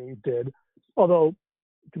tech companies did. Although,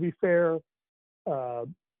 to be fair, the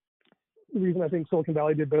reason I think Silicon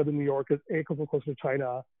Valley did better than New York is A, because we're closer to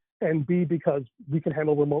China, and B, because we can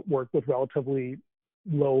handle remote work with relatively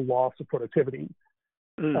low loss of productivity.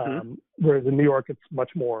 Mm-hmm. Whereas in New York, it's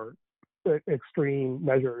much more extreme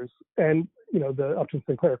measures. And, the Upton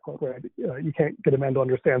Sinclair quote, right? You can't get a man to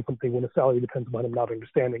understand something when his salary depends upon him not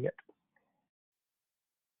understanding it.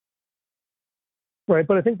 Right,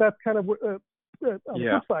 but I think that's kind of on the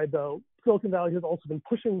flip side, though. Silicon Valley has also been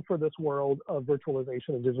pushing for this world of virtualization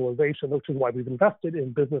and digitalization, which is why we've invested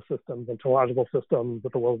in business systems and technological systems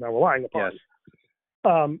that the world is now relying upon.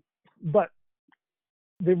 Yes. But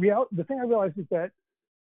the thing I realized is that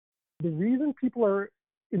the reason people are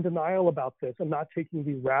in denial about this and not taking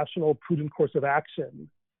the rational, prudent course of action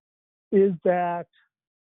is that,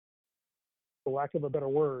 for lack of a better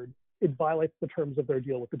word, it violates the terms of their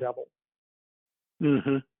deal with the devil.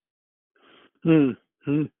 Mm-hmm.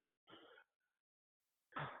 Mm-hmm.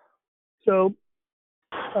 So,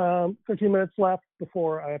 13 minutes left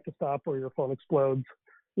before I have to stop or your phone explodes,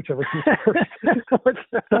 whichever comes first.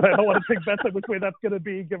 I don't want to take bets on which way that's going to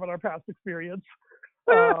be, given our past experience.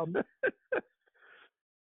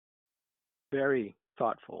 Very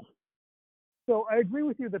thoughtful. So I agree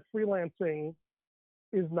with you that freelancing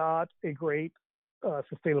is not a great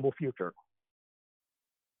sustainable future.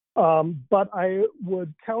 But I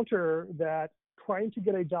would counter that trying to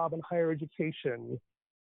get a job in higher education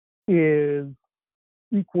is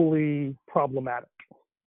equally problematic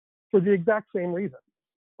for the exact same reason.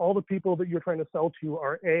 All the people that you're trying to sell to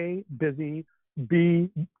are A, busy, B,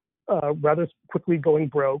 rather quickly going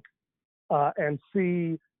broke, and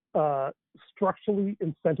C, structurally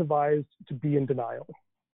incentivized to be in denial.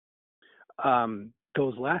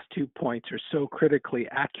 Those last 2 points are so critically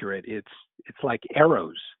accurate. It's like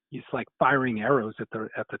arrows. It's like firing arrows at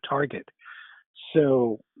the target.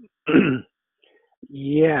 So,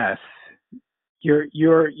 yes,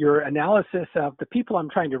 your analysis of the people I'm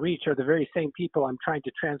trying to reach are the very same people I'm trying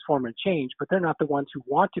to transform and change, but they're not the ones who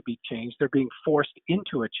want to be changed. They're being forced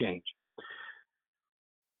into a change.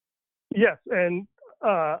 Yes, and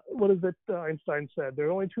what is it Einstein said? There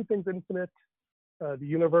are only 2 things infinite, the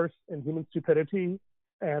universe and human stupidity,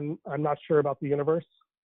 and I'm not sure about the universe.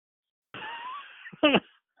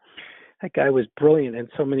 That guy was brilliant in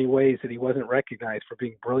so many ways that he wasn't recognized for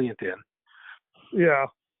being brilliant in. Yeah.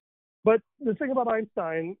 But the thing about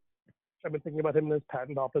Einstein, I've been thinking about him in his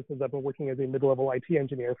patent office as I've been working as a mid-level IT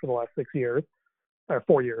engineer for the last 6 years, or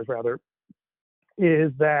 4 years rather,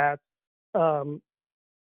 is that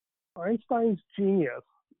Einstein's genius,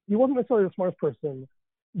 he wasn't necessarily the smartest person,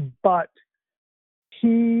 but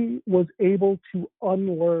he was able to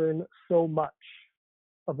unlearn so much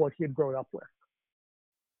of what he had grown up with.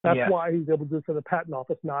 That's why he's able to do it for the patent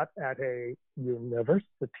office, not at a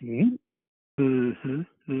university. Mm-hmm.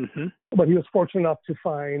 Mm-hmm. But he was fortunate enough to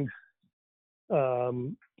find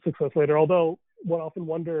success later. Although one often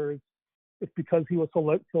wonders if because he was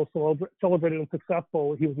so celebrated and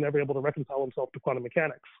successful, he was never able to reconcile himself to quantum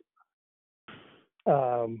mechanics.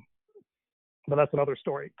 But that's another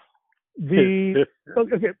story. Okay,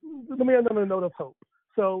 let me end on a note of hope.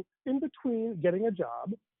 So in between getting a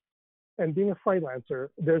job and being a freelancer,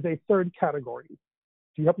 there's a third category.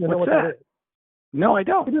 Do you happen to know what What's that is? No, I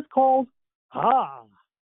don't. It is called,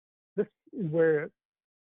 this is where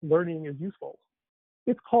learning is useful.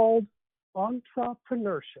 It's called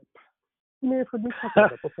entrepreneurship. You may have heard me talk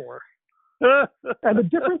about it before. And the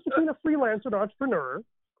difference between a freelancer and an entrepreneur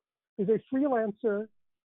is a freelancer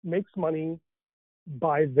makes money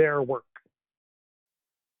by their work.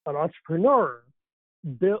 An entrepreneur,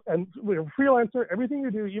 and with a freelancer, everything you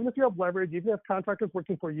do, even if you have leverage, even if you have contractors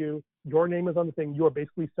working for you, your name is on the thing. You are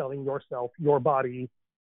basically selling yourself. Your body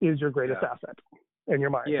is your greatest asset in your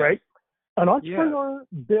mind, right? An entrepreneur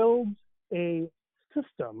builds a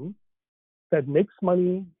system that makes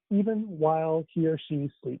money even while he or she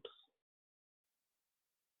sleeps.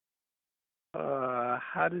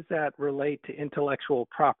 How does that relate to intellectual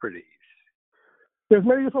properties? There's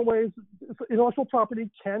many different ways intellectual property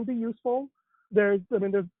can be useful. There's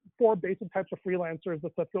 4 basic types of freelancers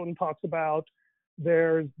that Seth Godin talks about.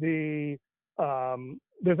 There's an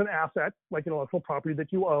asset like intellectual property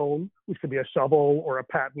that you own, which could be a shovel or a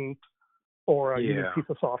patent or a unique piece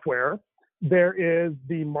of software. There is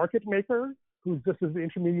the market maker, this is the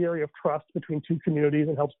intermediary of trust between two communities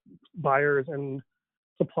and helps buyers and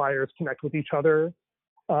suppliers connect with each other.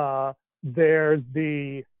 There's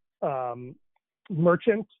the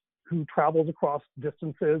merchant who travels across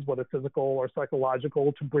distances, whether physical or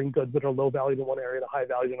psychological, to bring goods that are low value in one area to high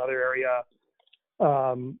value in another area.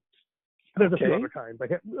 There's a few other kinds.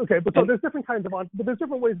 So there's different kinds but there's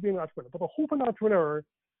different ways of being an entrepreneur. But the hope of an entrepreneur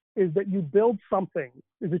is that you build something,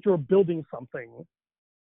 is that you're building something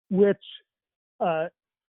which,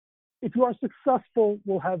 if you are successful,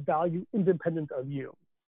 will have value independent of you,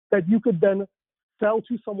 that you could then sell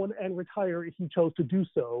to someone and retire if you chose to do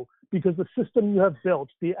so, because the system you have built,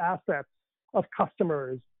 the assets of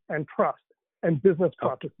customers and trust and business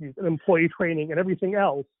processes and employee training and everything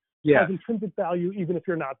else has intrinsic value even if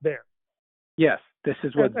you're not there. Yes, this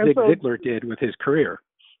is what Zig Ziglar did with his career.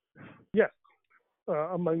 Yes,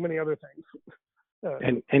 among many other things.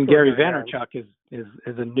 And Gary Vaynerchuk is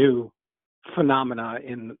a new phenomena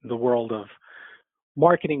in the world of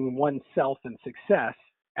marketing oneself and success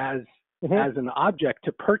as an object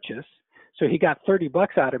to purchase. So he got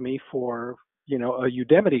 $30 out of me for, a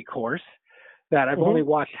Udemy course that I've only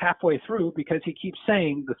watched halfway through because he keeps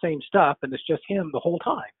saying the same stuff and it's just him the whole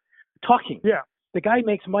time talking. Yeah. The guy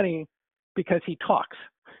makes money because he talks.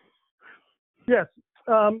 Yes.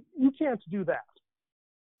 You can't do that,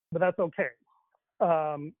 but that's okay.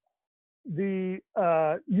 You're the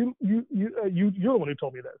one who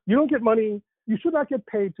told me this. You don't get money. You should not get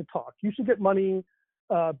paid to talk. You should get money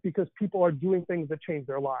because people are doing things that change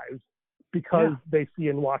their lives because they see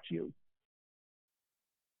and watch you.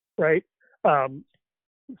 Right.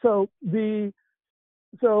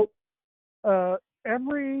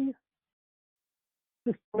 Every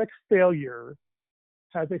systemic failure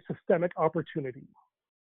has a systemic opportunity.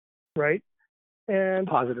 Right. And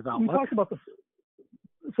positive outlook. We talked about this.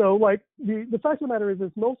 So, the fact of the matter is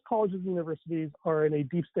most colleges and universities are in a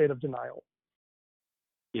deep state of denial.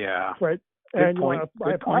 Yeah. Right. Good point.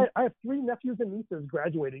 I have 3 nephews and nieces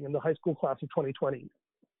graduating in the high school class of 2020.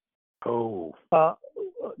 Oh.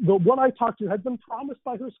 The one I talked to has been promised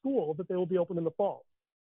by her school that they will be open in the fall.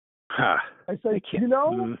 I said,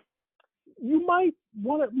 you might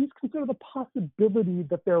want to at least consider the possibility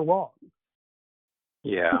that they're wrong.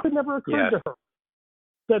 Yeah. It never occurred to her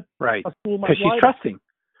that a school might. Because she's trusting.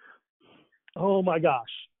 Oh my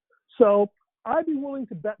gosh. So I'd be willing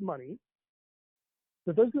to bet money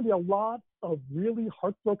that there's going to be a lot of really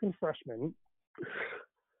heartbroken freshmen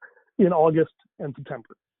in August and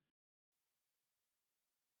September.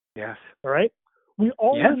 Yes. All right. We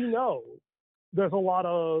already know there's a lot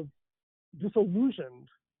of disillusioned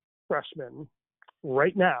freshmen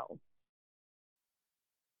right now.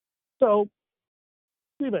 So,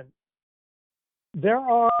 Stephen, there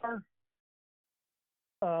are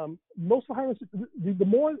most of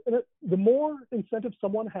the more incentive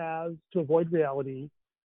someone has to avoid reality,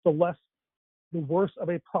 the worse of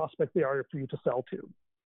a prospect they are for you to sell to.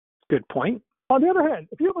 Good point. On the other hand,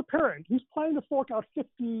 if you have a parent who's planning to fork out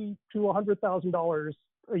 $50,000 to $100,000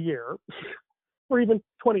 a year, or even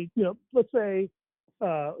 20, let's say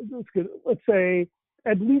at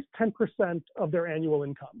least 10% of their annual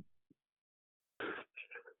income,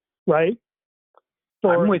 right?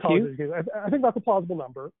 I'm with you. I think that's a plausible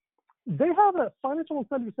number. They have a financial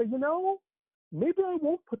incentive to say, maybe I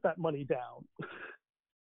won't put that money down,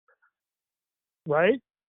 right?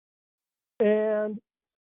 And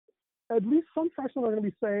at least some freshmen are going to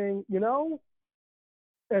be saying, and a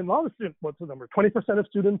lot of students, what's the number? 20% of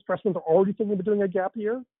freshmen are already thinking of doing a gap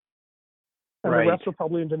year. And Right. the rest are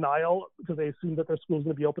probably in denial because they assume that their school's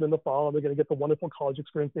going to be open in the fall and they're going to get the wonderful college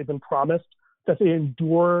experience they've been promised, that they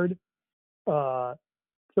endured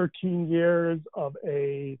 13 years of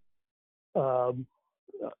a,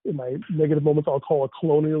 in my negative moments, I'll call a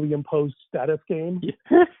colonially imposed status game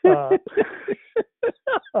for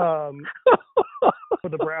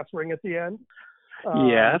the brass ring at the end.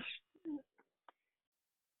 Yes.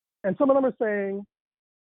 And some of them are saying,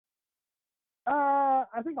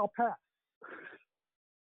 I think I'll pass.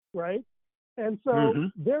 Right? And so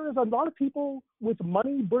there is a lot of people with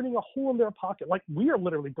money burning a hole in their pocket. Like we are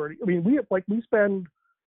literally burning. I mean, we spend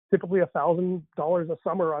typically $1,000 a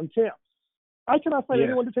summer on camps. I cannot find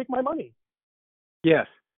anyone to take my money. Yes.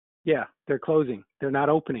 Yeah. They're closing. They're not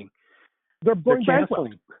opening. They're going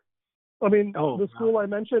canceling. bankrupt. I mean, the school I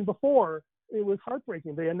mentioned before, it was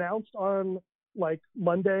heartbreaking. They announced on like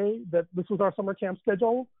Monday that this was our summer camp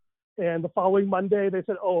schedule. And the following Monday, they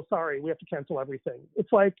said, oh, sorry, we have to cancel everything.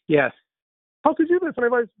 It's like, yes. How could you do this? And I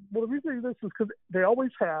realized, well, the reason they do this is because they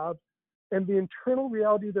always have, and the internal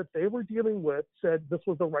reality that they were dealing with said this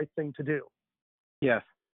was the right thing to do. Yes.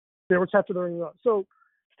 They were capturing. So,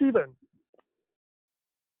 Stephen,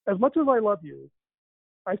 as much as I love you,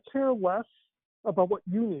 I care less about what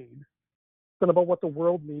you need than about what the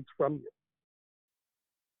world needs from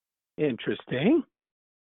you. Interesting.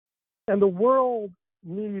 And the world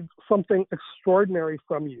needs something extraordinary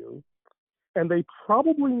from you, and they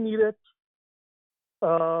probably need it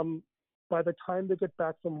by the time they get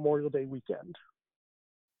back from Memorial Day weekend.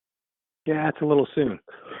 Yeah, it's a little soon.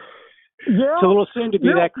 Yeah, it's a little soon to be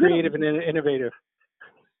that creative and innovative.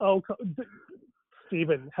 Oh,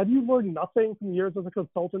 Stephen, have you learned nothing from years as a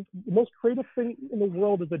consultant? The most creative thing in the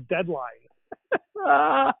world is a deadline.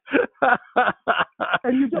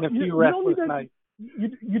 And you don't,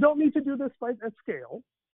 you don't need to do this at scale.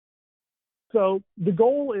 So the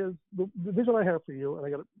goal is, the vision I have for you, and I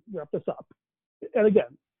got to wrap this up. And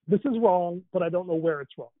again, this is wrong, but I don't know where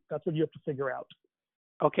it's wrong. That's what you have to figure out.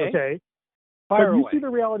 Okay. Okay. Fire but you away. see the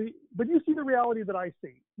reality. But you see the reality that I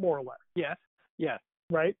see, more or less. Yes. Yes.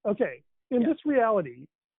 Right. Okay. In this reality,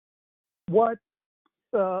 what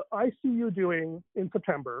I see you doing in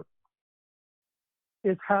September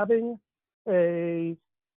is having a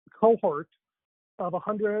cohort of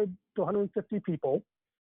 100 to 150 people,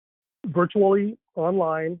 virtually,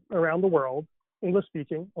 online, around the world, English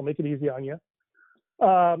speaking. I'll make it easy on you.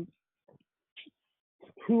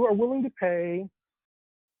 Who are willing to pay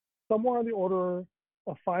somewhere on the order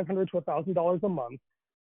of $500 to $1,000 a month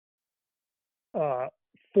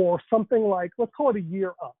for something like, let's call it a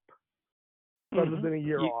year up, rather than a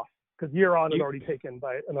year off, because year on is already taken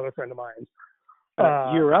by another friend of mine.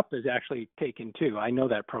 Year up is actually taken too. I know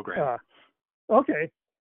that program. Okay.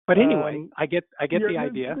 But anyway, I get the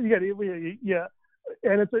idea. Yeah,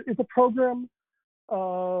 and it's a program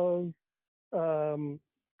of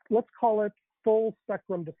let's call it full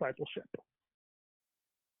spectrum discipleship.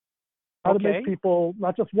 How to make people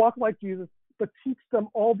not just walk like Jesus, but teach them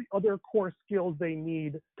all the other core skills they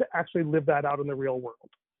need to actually live that out in the real world.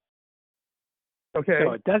 Okay.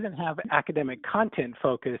 So it doesn't have academic content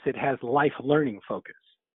focus, it has life learning focus.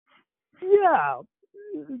 Yeah.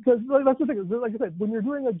 Because that's the thing. Like I said, when you're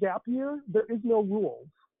doing a gap year, there is no rules.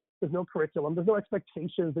 There's no curriculum. There's no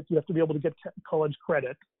expectations that you have to be able to get college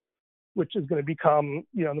credit, which is going to become,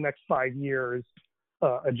 in the next 5 years,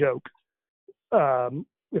 a joke,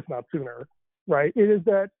 if not sooner, right? It is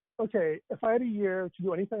that, okay, if I had a year to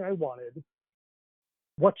do anything I wanted,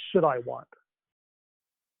 what should I want?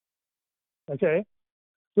 Okay?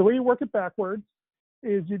 The way you work it backwards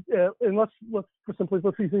is you, and let's for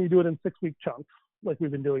simplicity, you do it in 6-week chunks, like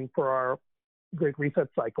we've been doing for our Great Reset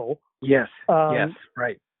cycle. Yes. Yes.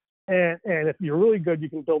 Right. And if you're really good, you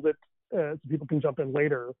can build it so people can jump in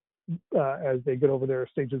later as they get over their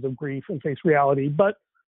stages of grief and face reality. But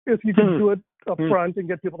if you can do it up front and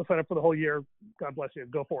get people to sign up for the whole year, God bless you,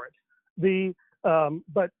 go for it.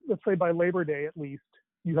 But let's say by Labor Day, at least,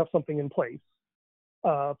 you have something in place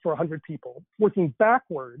for 100 people. Working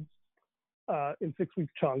backwards in 6-week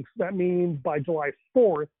chunks, that means by July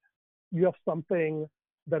 4th, you have something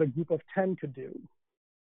that a group of 10 could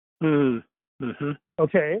do.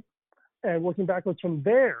 Okay? And working backwards from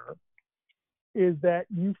there is that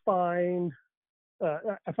you find,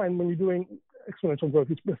 I find when you're doing exponential growth,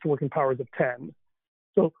 you have to work in powers of 10.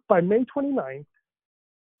 So by May 29th,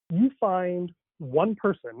 you find one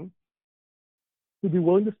person who'd be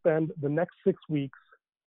willing to spend the next 6 weeks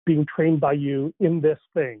being trained by you in this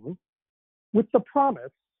thing, with the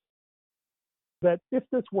promise that if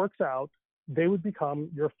this works out, they would become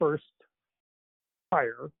your first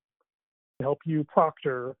hire to help you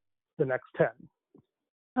proctor the next 10.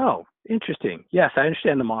 Oh, interesting. Yes, I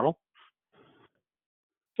understand the model.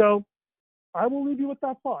 So I will leave you with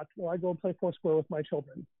that thought while I go and play Foursquare with my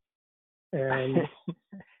children. And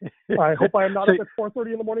I hope I am not up at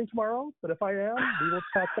 4:30 in the morning tomorrow, but if I am, we will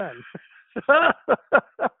chat then.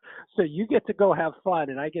 So you get to go have fun,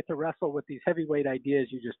 and I get to wrestle with these heavyweight ideas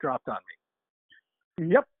you just dropped on me.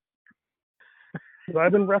 Yep. So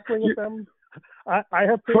I've been wrestling with them. I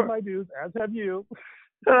have paid my dues, as have you.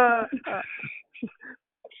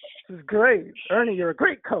 This is great. Ernie, you're a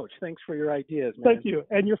great coach. Thanks for your ideas, man. Thank you.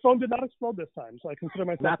 And your phone did not explode this time, so I consider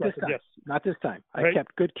myself Not this lucky. time. Yes. Not this time. I Right.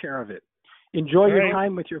 kept good care of it. Enjoy your Right.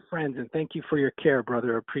 time with your friends, and thank you for your care,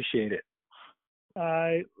 brother. Appreciate it.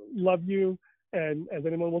 I love you, and as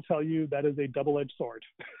anyone will tell you, that is a double-edged sword.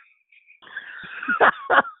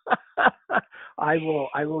 I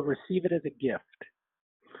will receive it as a gift.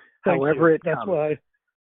 Thank however you. it That's comes. why.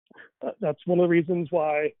 That's one of the reasons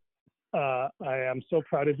why I am so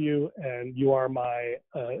proud of you, and you are my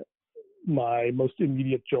most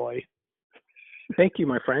immediate joy. Thank you,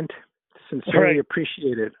 my friend. Sincerely All right.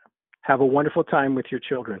 appreciate it. Have a wonderful time with your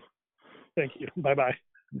children. Thank you. Bye-bye.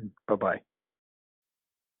 Bye-bye.